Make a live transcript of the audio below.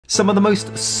Some of the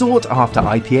most sought after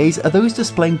IPAs are those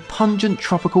displaying pungent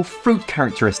tropical fruit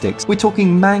characteristics. We're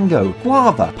talking mango,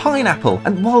 guava, pineapple,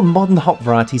 and while modern hop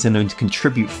varieties are known to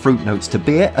contribute fruit notes to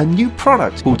beer, a new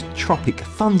product called Tropic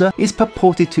Thunder is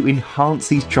purported to enhance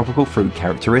these tropical fruit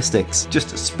characteristics.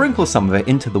 Just sprinkle some of it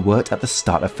into the wort at the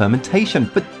start of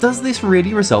fermentation, but does this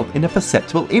really result in a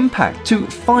perceptible impact? To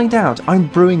find out, I'm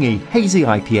brewing a Hazy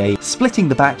IPA, splitting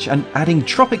the batch and adding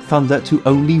Tropic Thunder to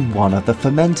only one of the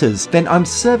fermenters. Then I'm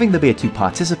serving the beer to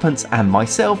participants and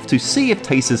myself to see if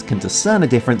tasters can discern a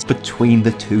difference between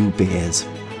the two beers.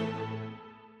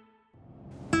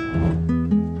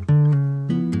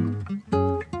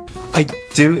 I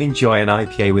do enjoy an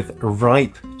IPA with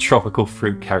ripe tropical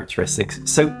fruit characteristics,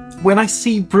 so when I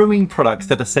see brewing products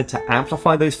that are said to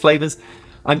amplify those flavours,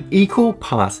 I'm equal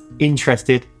parts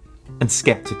interested and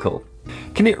skeptical.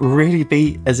 Can it really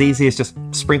be as easy as just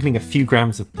sprinkling a few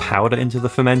grams of powder into the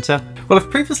fermenter? Well, I've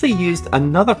previously used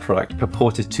another product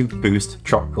purported to boost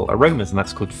tropical aromas, and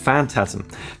that's called Phantasm.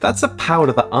 That's a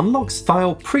powder that unlocks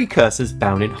thiol precursors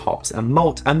bound in hops and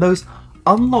malt, and those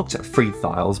unlocked free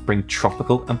thiols bring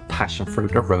tropical and passion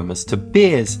fruit aromas to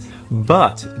beers.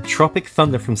 But Tropic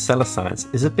Thunder from Cellar Science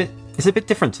is a bit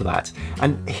different to that,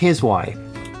 and here's why.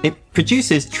 It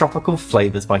produces tropical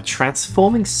flavours by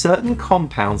transforming certain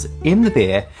compounds in the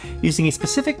beer using a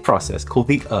specific process called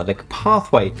the Ehrlich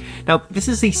pathway. Now, this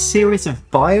is a series of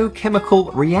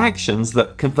biochemical reactions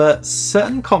that convert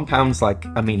certain compounds like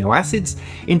amino acids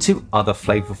into other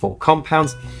flavourful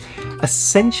compounds,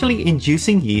 essentially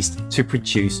inducing yeast to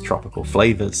produce tropical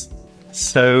flavours.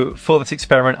 So for this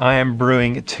experiment, I am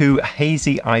brewing 2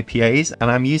 Hazy IPAs, and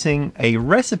I'm using a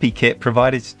recipe kit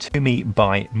provided to me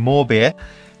by More Beer.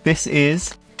 This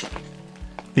is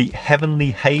the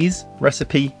Heavenly Haze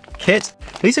recipe kit.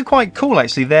 These are quite cool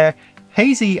actually. They're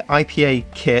Hazy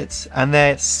IPA kits and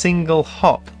they're single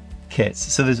hop kits.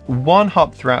 So there's one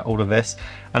hop throughout all of this,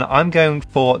 and I'm going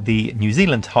for the New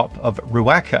Zealand hop of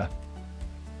Ruaka.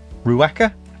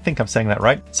 Ruaka? I think I'm saying that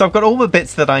right. So I've got all the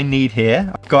bits that I need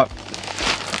here. I've got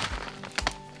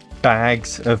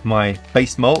bags of my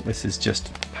base malt. This is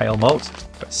just pale malt.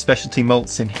 Got specialty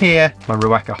malts in here, my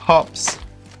Ruaka hops,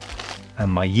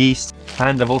 and my yeast.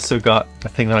 And I've also got a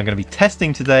thing that I'm going to be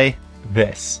testing today,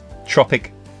 this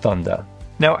Tropic Thunder.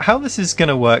 Now, how this is going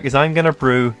to work is I'm going to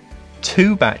brew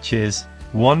 2 batches.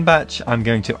 One batch I'm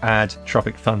going to add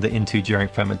Tropic Thunder into during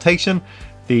fermentation.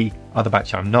 The other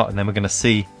batch I'm not, and then we're going to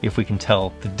see if we can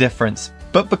tell the difference.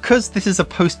 But because this is a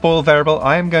post-boil variable,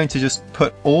 I am going to just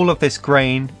put all of this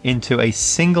grain into a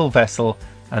single vessel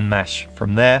and mash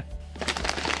from there.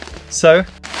 So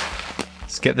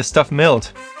let's get this stuff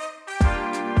milled.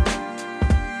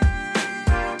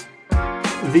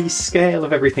 The scale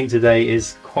of everything today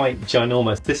is quite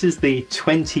ginormous. This is the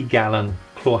 20-gallon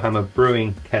Clawhammer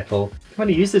brewing kettle. I've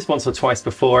only used this once or twice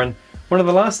before, and one of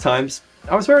the last times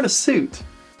I was wearing a suit.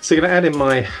 So I'm going to add in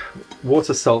my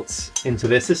water salts into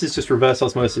this. This is just reverse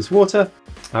osmosis water.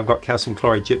 I've got calcium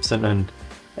chloride gypsum and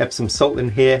Epsom salt in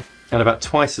here, and about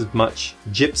twice as much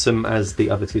gypsum as the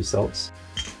other 2 salts.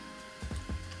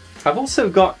 I've also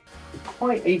got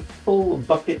quite a full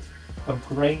bucket of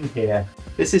grain here.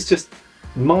 This is just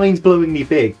mind-blowingly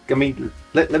big. I mean,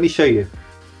 let me show you.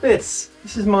 This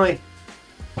is my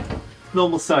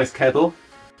normal size kettle.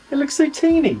 It looks so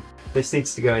teeny. This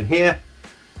needs to go in here.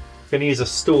 I'm going to use a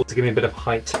stool to give me a bit of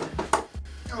height.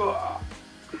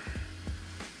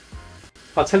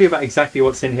 I'll tell you about exactly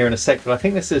what's in here in a sec, but I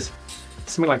think this is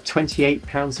something like 28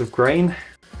 pounds of grain.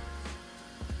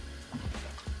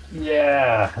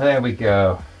 Yeah, there we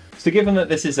go. So given that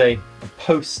this is a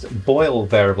post-boil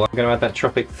variable, I'm going to add that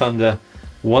Tropic Thunder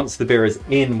once the beer is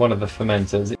in one of the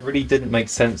fermenters. It really didn't make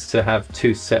sense to have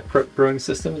 2 separate brewing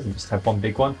systems and just have one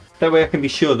big one. That way I can be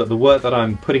sure that the wort that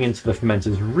I'm putting into the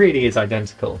fermenters really is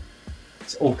identical.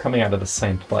 It's all coming out of the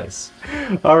same place.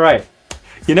 All right,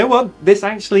 you know what? This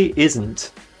actually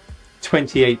isn't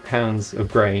 28 pounds of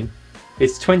grain.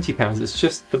 It's 20 pounds, it's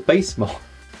just the base malt.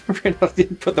 I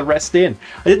didn't put the rest in.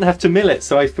 I didn't have to mill it,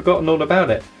 so I've forgotten all about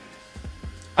it.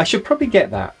 I should probably get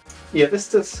that. Yeah,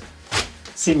 this does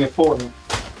seem important.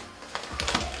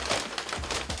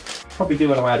 Probably do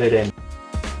want to add it in.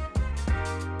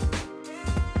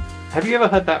 Have you ever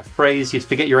heard that phrase, you'd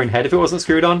forget your own head if it wasn't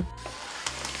screwed on?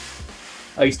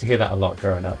 I used to hear that a lot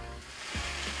growing up.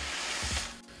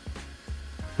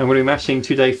 I'm going to be mashing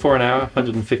today for an hour,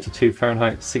 152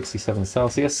 Fahrenheit, 67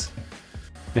 Celsius.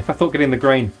 If I thought getting the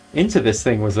grain into this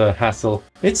thing was a hassle,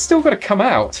 it's still got to come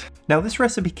out. Now, this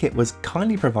recipe kit was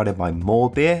kindly provided by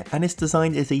More Beer and is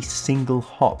designed as a single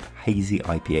hop Hazy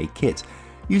IPA kit.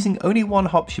 using only one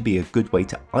hop should be a good way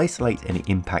to isolate any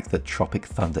impact that Tropic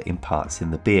Thunder imparts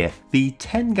in the beer. The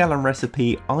 10-gallon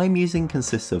recipe I'm using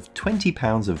consists of 20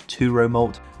 pounds of 2-row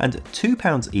malt and 2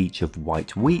 pounds each of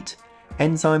white wheat,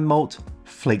 enzyme malt,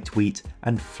 flaked wheat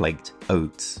and flaked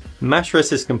oats. Mash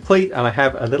roast is complete and I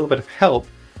have a little bit of help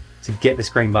to get this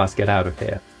grain basket out of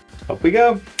here. Up we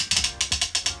go.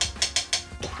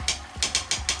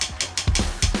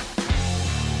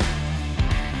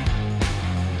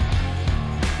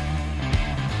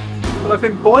 Well, I've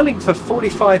been boiling for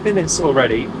 45 minutes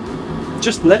already.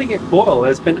 Just letting it boil.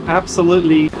 There's been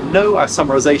absolutely no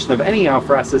summarization of any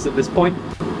alpha acids at this point,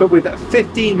 but with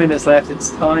 15 minutes left,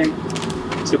 it's time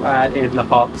to add in the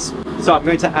hops. So I'm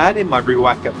going to add in my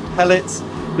Rewhacker pellets.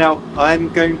 Now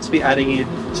I'm going to be adding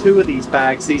in 2 of these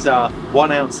bags. These are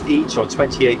 1 ounce each or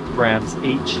 28 grams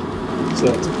each. So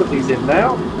let's put these in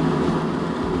now.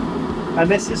 And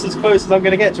this is as close as I'm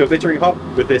going to get to a bittering hop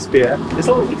with this beer. This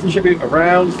will contribute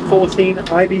around 14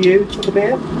 IBU to the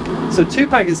beer. So 2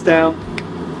 packets down,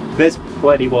 there's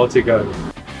plenty more to go.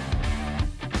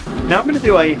 Now I'm going to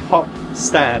do a hop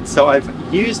stand. So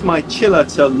I've used my chiller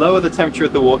to lower the temperature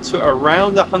of the water to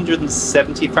around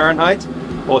 170 Fahrenheit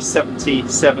or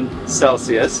 77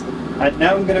 Celsius. And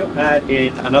now I'm going to add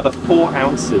in another 4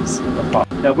 ounces of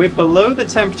hop. Now we're below the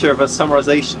temperature of a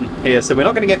summarization here, so we're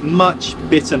not going to get much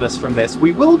bitterness from this.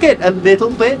 We will get a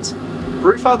little bit.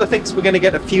 Brewfather thinks we're going to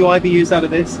get a few IBUs out of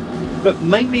this, but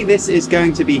mainly this is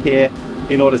going to be here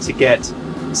in order to get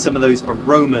some of those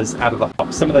aromas out of the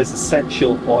hop, some of those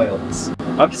essential oils.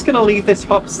 I'm just going to leave this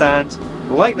hop stand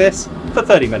like this for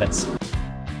 30 minutes.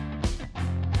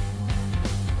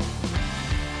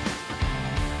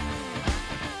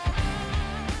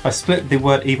 I split the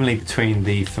wort evenly between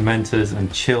the fermenters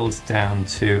and chilled down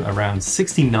to around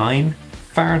 69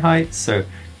 Fahrenheit, so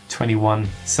 21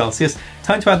 Celsius.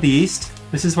 Time to add the yeast.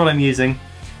 This is what I'm using.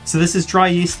 So this is dry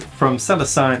yeast from Cellar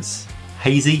Science,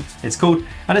 Hazy it's called,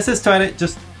 and it says to add it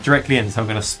just directly in. So I'm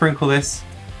going to sprinkle this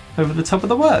over the top of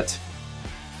the wort.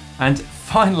 And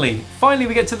finally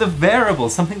we get to the variable,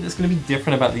 something that's going to be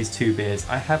different about these 2 beers.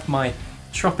 I have my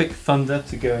Tropic Thunder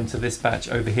to go into this batch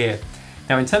over here.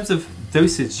 Now in terms of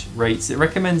dosage rates, it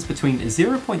recommends between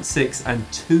 0.6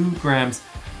 and 2 grams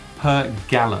per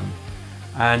gallon.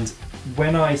 And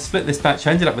when I split this batch,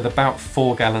 I ended up with about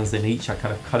 4 gallons in each. I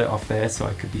kind of cut it off there so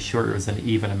I could be sure it was an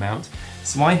even amount.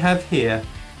 So I have here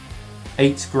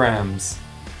 8 grams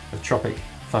of Tropic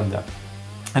Thunder.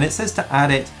 And it says to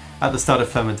add it at the start of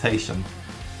fermentation.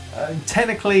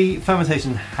 Technically,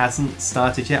 fermentation hasn't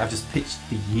started yet. I've just pitched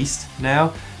the yeast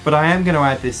now, but I am going to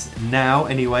add this now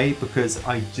anyway because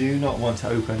I do not want to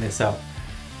open this up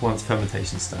once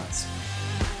fermentation starts.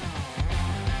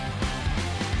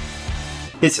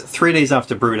 It's 3 days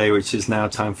after brew day, which is now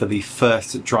time for the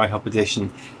first dry hop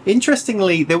edition.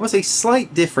 Interestingly, there was a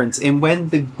slight difference in when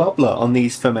the bubbler on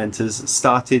these fermenters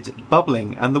started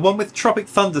bubbling, and the one with Tropic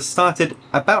Thunder started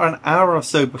about an hour or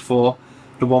so before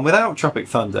the one without Tropic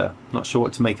Thunder. Not sure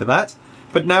what to make of that.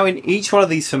 But now in each one of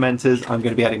these fermenters, I'm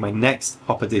going to be adding my next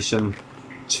hop addition.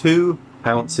 2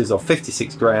 ounces or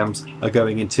 56 grams are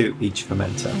going into each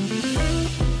fermenter.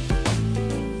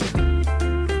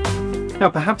 Now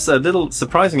perhaps a little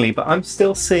surprisingly, but I'm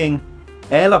still seeing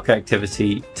airlock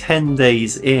activity 10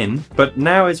 days in, but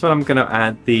now is when I'm going to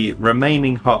add the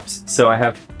remaining hops. So I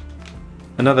have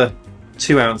another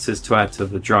 2 ounces to add to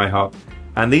the dry hop.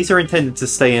 And these are intended to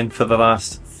stay in for the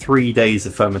last 3 days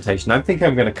of fermentation. I think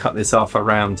I'm going to cut this off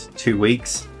around 2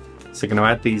 weeks. So I'm going to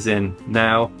add these in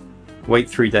now, wait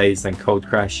 3 days, then cold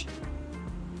crash.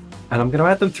 And I'm going to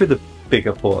add them through the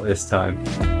bigger port this time.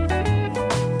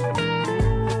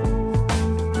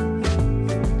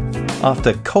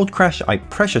 After cold crash, I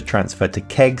pressure transferred to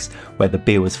kegs where the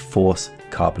beer was force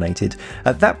carbonated.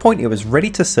 At that point, it was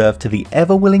ready to serve to the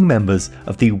ever-willing members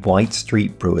of the White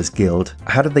Street Brewers Guild.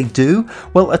 How did they do?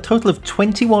 Well, a total of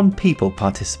 21 people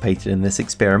participated in this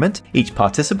experiment. Each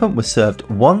participant was served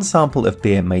 1 sample of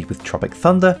beer made with Tropic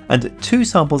Thunder and 2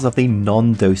 samples of the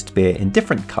non-dosed beer in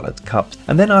different coloured cups,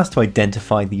 and then asked to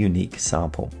identify the unique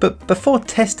sample. But before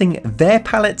testing their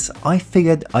palates, I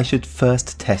figured I should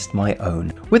first test my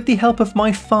own, with the help of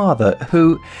my father,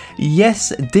 who,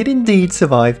 yes, did indeed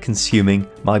survive consuming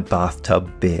my bathtub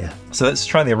beer. So let's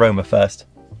try the aroma first.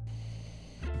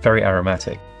 Very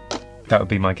aromatic. That would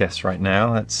be my guess right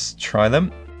now. Let's try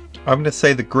them. I'm going to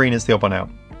say the green is the odd one out.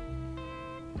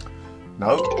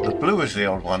 No, the blue is the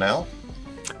odd one out.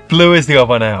 Blue is the odd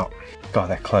one out. God,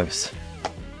 they're close.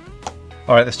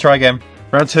 All right, let's try again.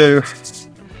 Round 2.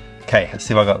 Okay, let's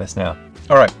see if I got this now.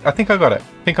 All right, I think I got it.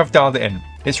 I think I've dialed it in.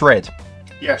 It's red.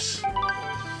 Yes.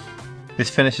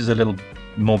 This finish is a little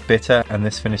more bitter and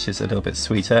this finishes a little bit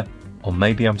sweeter. Or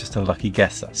maybe I'm just a lucky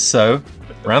guesser. So,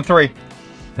 round 3.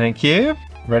 Thank you.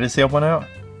 Red is the odd one out.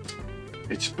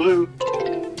 It's blue.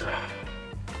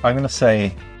 I'm going to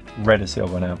say red is the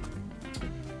odd one out.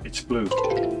 It's blue.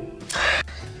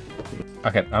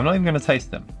 Okay, I'm not even going to taste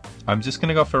them. I'm just going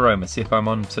to go for aroma, see if I'm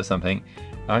on to something.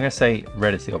 I'm going to say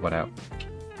red is the odd one out.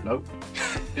 Nope.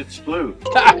 It's blue.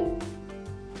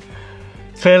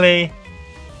 Clearly,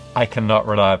 I cannot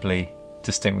reliably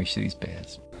distinguish these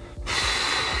beers.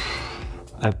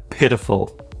 A pitiful,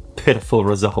 pitiful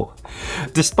result.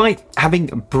 Despite having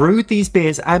brewed these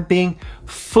beers and being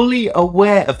fully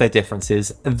aware of their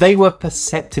differences, they were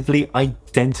perceptively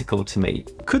identical to me.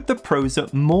 Could the pros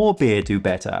at More Beer do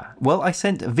better? Well, I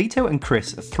sent Vito and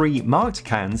Chris 3 marked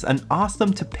cans and asked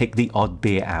them to pick the odd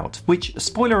beer out, which,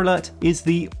 spoiler alert, is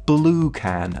the blue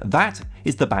can. That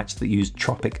is the batch that used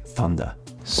Tropic Thunder.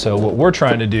 So what we're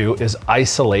trying to do is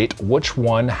isolate which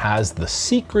one has the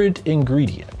secret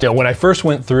ingredient. So when I first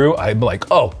went through, I'm like,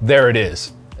 oh, there it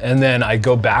is. And then I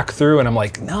go back through and I'm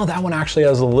like, no, that one actually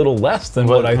has a little less than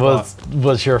what I thought.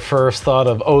 Was your first thought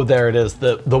of, oh, there it is,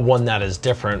 the one that is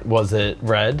different, was it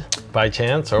red by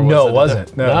chance? Or was no, it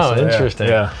wasn't. No, so, interesting.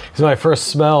 Yeah. Because when I first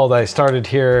smelled, I started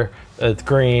here at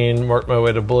green, worked my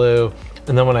way to blue.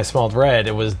 And then when I smelled red,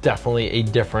 it was definitely a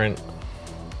different,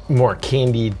 more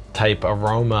candy type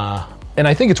aroma. And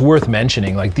I think it's worth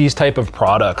mentioning, like these type of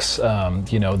products,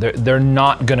 you know, they're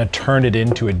not going to turn it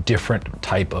into a different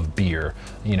type of beer.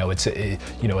 You know,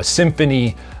 a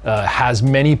symphony has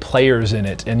many players in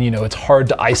it, and you know, it's hard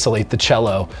to isolate the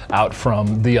cello out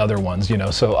from the other ones. You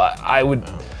know, so I would.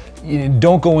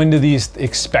 Don't go into these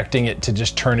expecting it to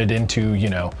just turn it into, you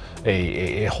know,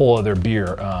 a whole other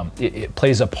beer. It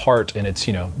plays a part, and it's,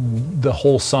 you know, the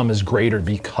whole sum is greater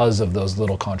because of those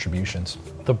little contributions.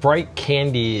 The bright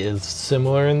candy is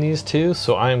similar in these two,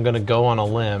 so I am going to go on a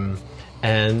limb.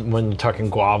 And when you're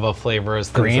talking guava flavors,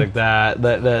 things like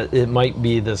that it might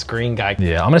be this green guy.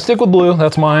 Yeah, I'm going to stick with blue.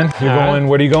 That's mine. You're going,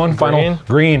 where are you going? Final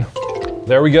green.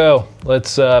 There we go.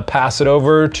 Let's pass it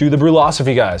over to the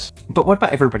Brülosophy guys. But what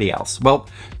about everybody else? Well,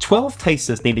 12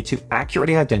 tasters needed to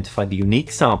accurately identify the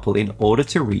unique sample in order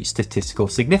to reach statistical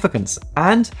significance,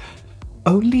 and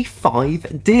only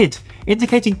 5 did,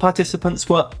 indicating participants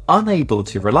were unable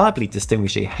to reliably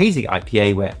distinguish a hazy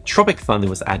IPA where Tropic Thunder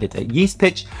was added at yeast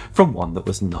pitch from one that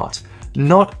was not.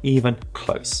 Not even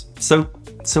close. So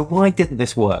why didn't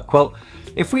this work? Well,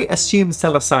 if we assume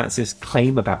Cellar Science's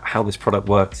claim about how this product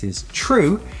works is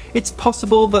true, it's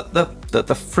possible that the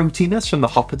fruitiness from the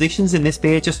hop additions in this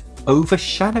beer just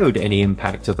overshadowed any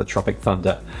impact of the Tropic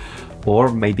Thunder.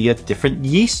 Or maybe a different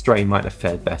yeast strain might have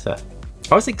fared better.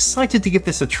 I was excited to give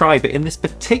this a try, but in this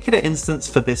particular instance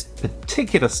for this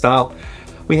particular style,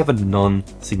 we have a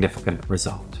non-significant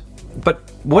result.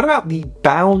 But what about the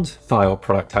bound thiol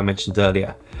product I mentioned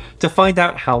earlier? To find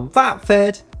out how that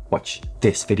fared, watch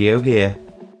this video here.